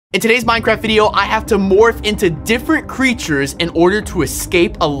In today's Minecraft video, I have to morph into different creatures in order to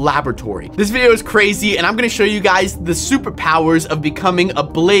escape a laboratory. This video is crazy, and I'm gonna show you guys the superpowers of becoming a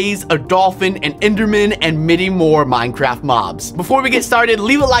blaze, a dolphin, an enderman, and many more Minecraft mobs. Before we get started,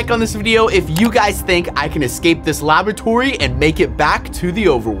 leave a like on this video if you guys think I can escape this laboratory and make it back to the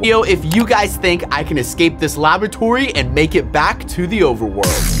overworld. If you guys think I can escape this laboratory and make it back to the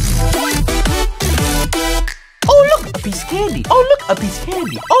overworld. Oh, look, a piece of candy. Oh, look, a piece of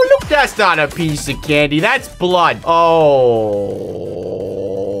candy. Oh, look, that's not a piece of candy. That's blood. Oh,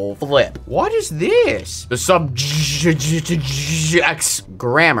 flip. What is this? The subjects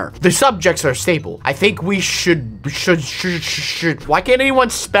grammar. The subjects are stable. I think we should. Why can't anyone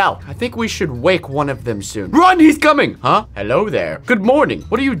spell? I think we should wake one of them soon. Run, he's coming. Huh? Hello there. Good morning.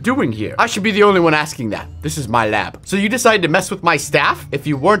 What are you doing here? I should be the only one asking that. This is my lab. So you decided to mess with my staff? If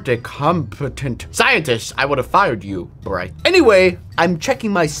you weren't a competent scientist, I would have fired you, right? Anyway, I'm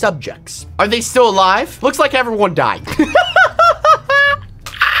checking my subjects. Are they still alive? Looks like everyone died.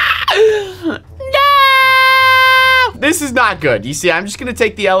 This is not good. You see, I'm just gonna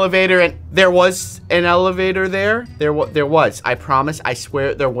take the elevator, and there was an elevator there. There was. I promise. I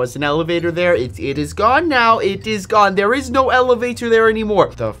swear there was an elevator there. It is gone now. It is gone. There is no elevator there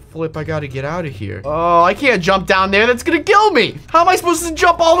anymore. The flip, I gotta get out of here. Oh, I can't jump down there. That's gonna kill me. How am I supposed to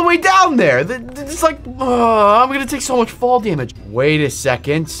jump all the way down there? It's like, I'm gonna take so much fall damage. Wait a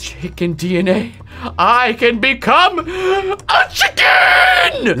second. Chicken DNA. I can become a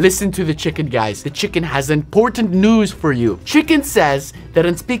chicken! Listen to the chicken, guys. The chicken has important news for you. Chicken says that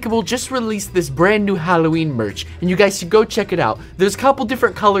Unspeakable just released this brand new Halloween merch, and you guys should go check it out. There's a couple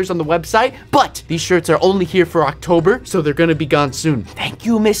different colors on the website, but these shirts are only here for October, so they're gonna be gone soon. Thank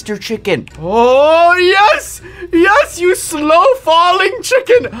you, Mr. Chicken. Oh, yes! Yes, you slow-falling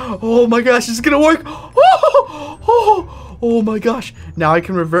chicken! Oh my gosh, it's gonna work! Oh my gosh. Now I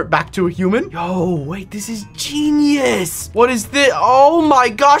can revert back to a human. Yo, wait, this is genius. What is this? Oh my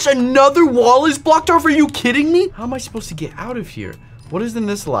gosh, another wall is blocked off. Are you kidding me? How am I supposed to get out of here? What is in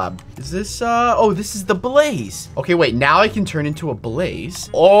this lab? Is this, oh, this is the blaze. Okay, wait, now I can turn into a blaze.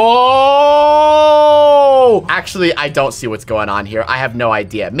 Oh! Actually, I don't see what's going on here. I have no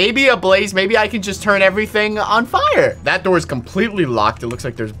idea. Maybe a blaze, maybe I can just turn everything on fire. That door is completely locked. It looks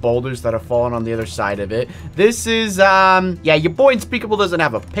like there's boulders that have fallen on the other side of it. This is, yeah, your boy Unspeakable doesn't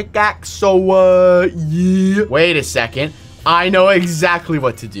have a pickaxe, so, yeah. Wait a second. I know exactly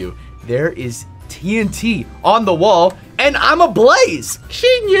what to do. There is TNT on the wall, and I'm a blaze.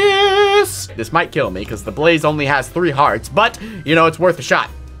 Genius! This might kill me because the blaze only has 3 hearts, but you know, it's worth a shot.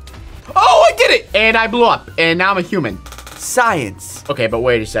 Oh, I did it! And I blew up, and now I'm a human. Science. Okay, but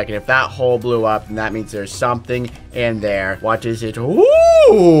wait a second. If that hole blew up, then that means there's something in there. What is it?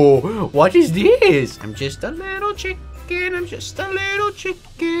 Ooh, what is this? I'm just a little chicken. I'm just a little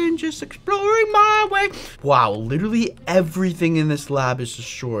chicken, just exploring my way. Wow, literally everything in this lab is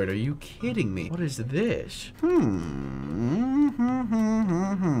destroyed. Are you kidding me? What is this?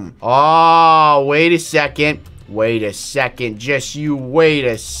 Oh, wait a second. Wait a second. Just you wait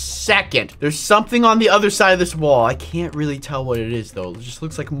a second. There's something on the other side of this wall. I can't really tell what it is, though. It just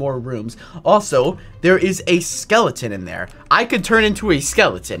looks like more rooms. Also, there is a skeleton in there. I could turn into a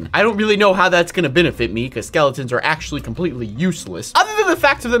skeleton. I don't really know how that's going to benefit me because skeletons are actually completely useless. Other than the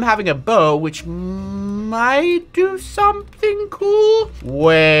fact of them having a bow, which might do something cool.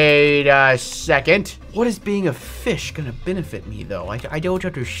 Wait a second. What is being a fish going to benefit me, though? I don't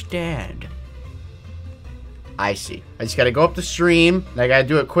understand. I see. I just gotta go up the stream, and I gotta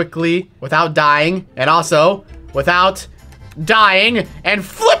do it quickly without dying, and also without dying, and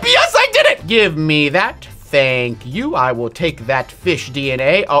flip, yes, I did it! Give me that. Thank you. I will take that fish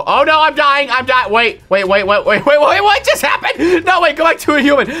DNA. Oh no, I'm dying. Wait, what just happened? No, wait, go back to a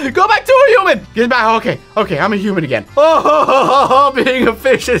human. Go back to a human. Get back. Okay, I'm a human again. Oh, being a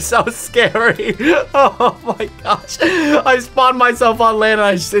fish is so scary. Oh my gosh. I spawned myself on land and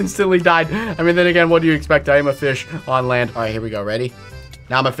I just instantly died. I mean, then again, what do you expect? I am a fish on land. All right, here we go. Ready?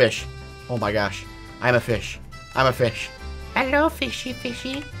 Now I'm a fish. Oh my gosh. I'm a fish. I'm a fish. Hello,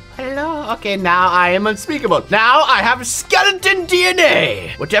 fishy. Hello. Okay, now I am unspeakable. Now I have skeleton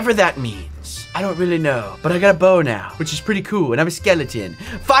DNA. Whatever that means. I don't really know. But I got a bow now, which is pretty cool, and I'm a skeleton.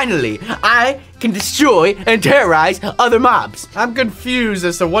 Finally, I can destroy and terrorize other mobs. I'm confused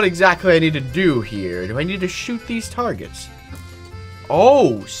as to what exactly I need to do here. Do I need to shoot these targets?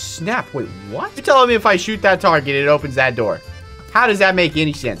 Oh, snap. Wait, what? You're telling me if I shoot that target, it opens that door. How does that make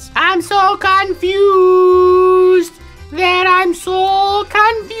any sense? I'm so confused. that I'm so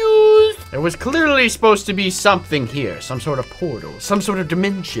confused. There was clearly supposed to be something here, some sort of portal, some sort of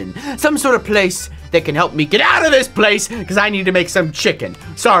dimension, some sort of place that can help me get out of this place because I need to make some chicken.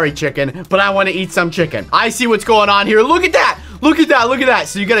 Sorry, chicken, but I want to eat some chicken. I see what's going on here. Look at that. Look at that. Look at that.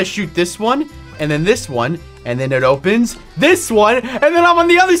 So you got to shoot this one and then this one. And then it opens this one, and then I'm on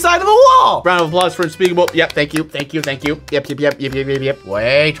the other side of the wall. Round of applause for Unspeakable. Yep, thank you, thank you, thank you. Yep.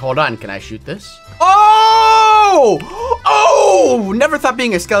 Wait, hold on. Can I shoot this? Oh! Oh! Never thought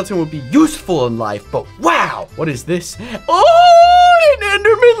being a skeleton would be useful in life, but wow! What is this? Oh, an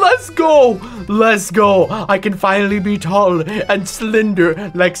Enderman! Let's go! Let's go! I can finally be tall and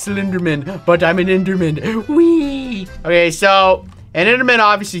slender like Slenderman, but I'm an Enderman. Whee! Okay, so an Enderman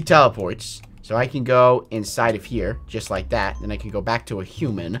obviously teleports. So I can go inside of here, just like that. Then I can go back to a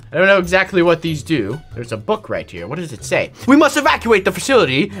human. I don't know exactly what these do. There's a book right here. What does it say? We must evacuate the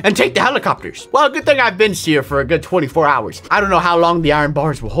facility and take the helicopters. Well, good thing I've been here for a good 24 hours. I don't know how long the iron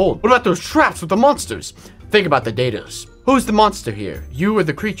bars will hold. What about those traps with the monsters? Think about the datas. Who's the monster here? You or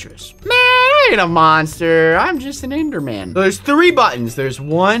the creatures? Man, I ain't a monster. I'm just an Enderman. So there's 3 buttons. There's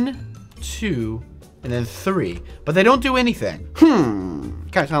 1, 2, and then 3. But they don't do anything.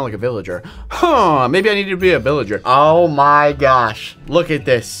 Kind of sound like a villager. Maybe I need to be a villager. Oh my gosh. Look at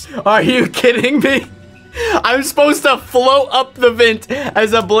this. Are you kidding me? I'm supposed to float up the vent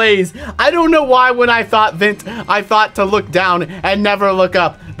as a blaze. I don't know why when I thought vent, I thought to look down and never look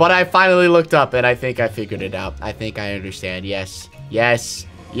up. But I finally looked up and I think I figured it out. I think I understand. Yes. Yes.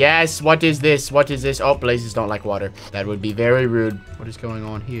 Yes. What is this? What is this? Oh, blazes don't like water. That would be very rude. What is going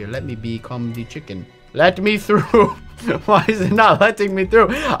on here? Let me become the chicken. Let me through. Why is it not letting me through?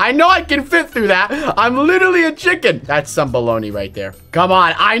 I know I can fit through that. I'm literally a chicken. That's some baloney right there. Come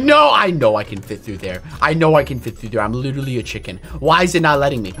on. I know I can fit through there. I know I can fit through there. I'm literally a chicken. Why is it not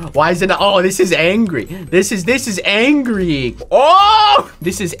letting me? Why is it not? Oh, this is angry. This is angry. Oh,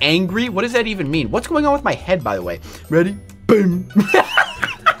 this is angry. What does that even mean? What's going on with my head, by the way? Ready? Boom.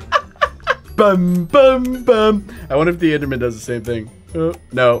 Bum, bum, bum. I wonder if the Enderman does the same thing.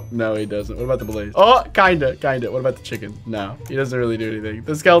 No, he doesn't. What about the blaze? Oh, kinda. What about the chicken? No, he doesn't really do anything.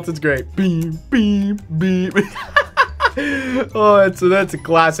 The skeleton's great. Beam, beam, beam. Oh, that's a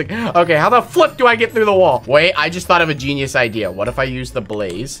classic. Okay, how the flip do I get through the wall? Wait, I just thought of a genius idea. What if I use the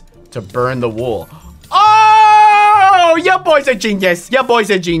blaze to burn the wool? Oh, your boy's a genius. Your boy's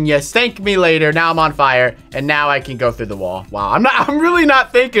a genius. Thank me later. Now I'm on fire, and now I can go through the wall. Wow, I'm really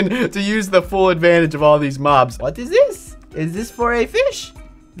not thinking to use the full advantage of all these mobs. What is this? Is this for a fish?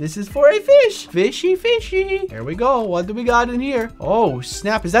 This is for a fish. Fishy, fishy. Here we go. What do we got in here? Oh,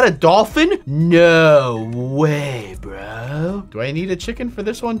 snap. Is that a dolphin? No way, bro. Do I need a chicken for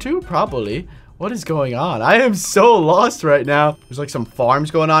this one too? Probably. What is going on? I am so lost right now. There's like some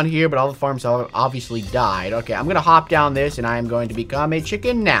farms going on here, but all the farms have obviously died. Okay, I'm gonna hop down this and I am going to become a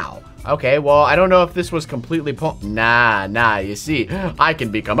chicken now. Okay, well, I don't know if this was completely Nah, you see, I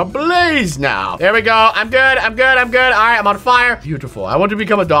can become a blaze now. There we go. I'm good. All right, I'm on fire. Beautiful. I want to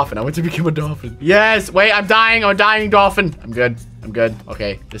become a dolphin. Yes, wait, I'm dying. I'm a dying dolphin. I'm good.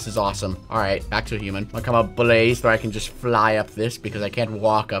 Okay, this is awesome. All right, back to a human. I'll become a blaze where I can just fly up this because I can't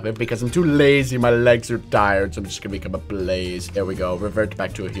walk up it because I'm too lazy. My legs are tired, so I'm just gonna become a blaze. There we go. Revert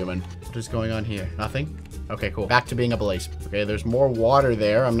back to a human. What is going on here? Nothing? Okay, cool. Back to being a blaze. Okay, there's more water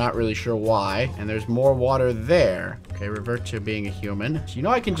there. I'm not really sure why. And there's more water there. Okay, revert to being a human. So you know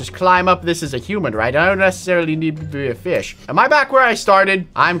I can just climb up this as a human, right? I don't necessarily need to be a fish. Am I back where I started?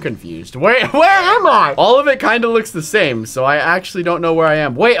 I'm confused. Where am I? All of it kind of looks the same, so I actually don't know where I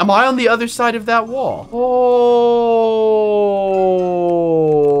am. Wait, am I on the other side of that wall? Oh.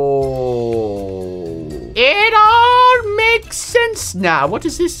 It all makes sense now. What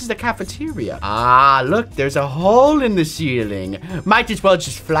is this? This is the cafeteria. Ah, look, there's a hole in the ceiling. Might as well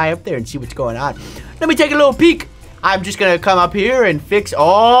just fly up there and see what's going on. Let me take a little peek. I'm just gonna come up here and fix.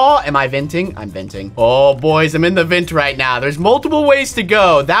 Oh, am I venting? I'm venting. Oh, boys, I'm in the vent right now. There's multiple ways to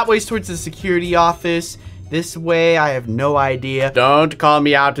go. That way's towards the security office. This way, I have no idea. Don't call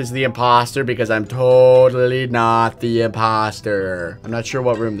me out as the imposter because I'm totally not the imposter. I'm not sure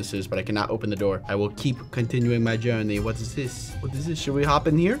what room this is, but I cannot open the door. I will keep continuing my journey. What is this? What is this? Should we hop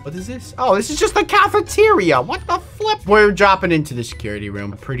in here? What is this? Oh, this is just the cafeteria. What the flip? We're dropping into the security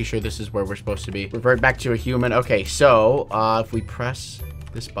room. I'm pretty sure this is where we're supposed to be. Revert back to a human. Okay, so if we press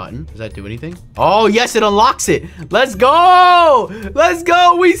this button, does that do anything? Oh, yes, it unlocks it. Let's go. Let's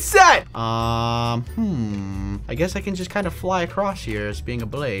go. We set. I guess I can just kind of fly across here as being a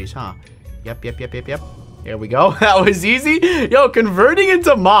blaze, huh? Yep. Here we go. That was easy. Yo, converting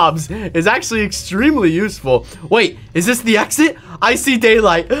into mobs is actually extremely useful. Wait, is this the exit? I see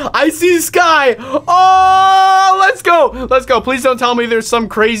daylight. I see sky. Oh, let's go. Let's go. Please don't tell me there's some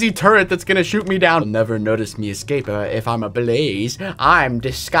crazy turret that's gonna shoot me down. You'll never notice me escape if I'm a Blaze. I'm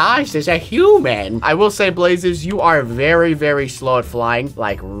disguised as a human. I will say, Blazes, you are very, very slow at flying.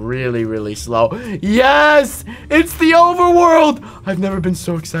 Like, really, really slow. Yes, it's the overworld. I've never been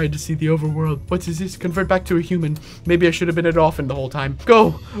so excited to see the overworld. What is this? Convert back to a human. Maybe I should have been a dolphin the whole time.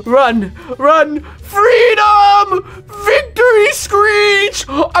 Go, run, run, freedom, victory screech.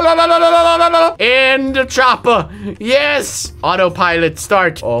 And chopper. Yes. Autopilot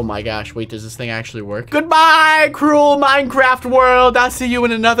start. Oh my gosh. Wait, does this thing actually work? Goodbye, cruel Minecraft world. I'll see you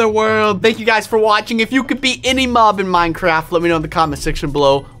in another world. Thank you guys for watching. If you could be any mob in Minecraft, let me know in the comment section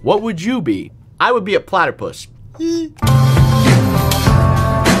below. What would you be? I would be a platypus.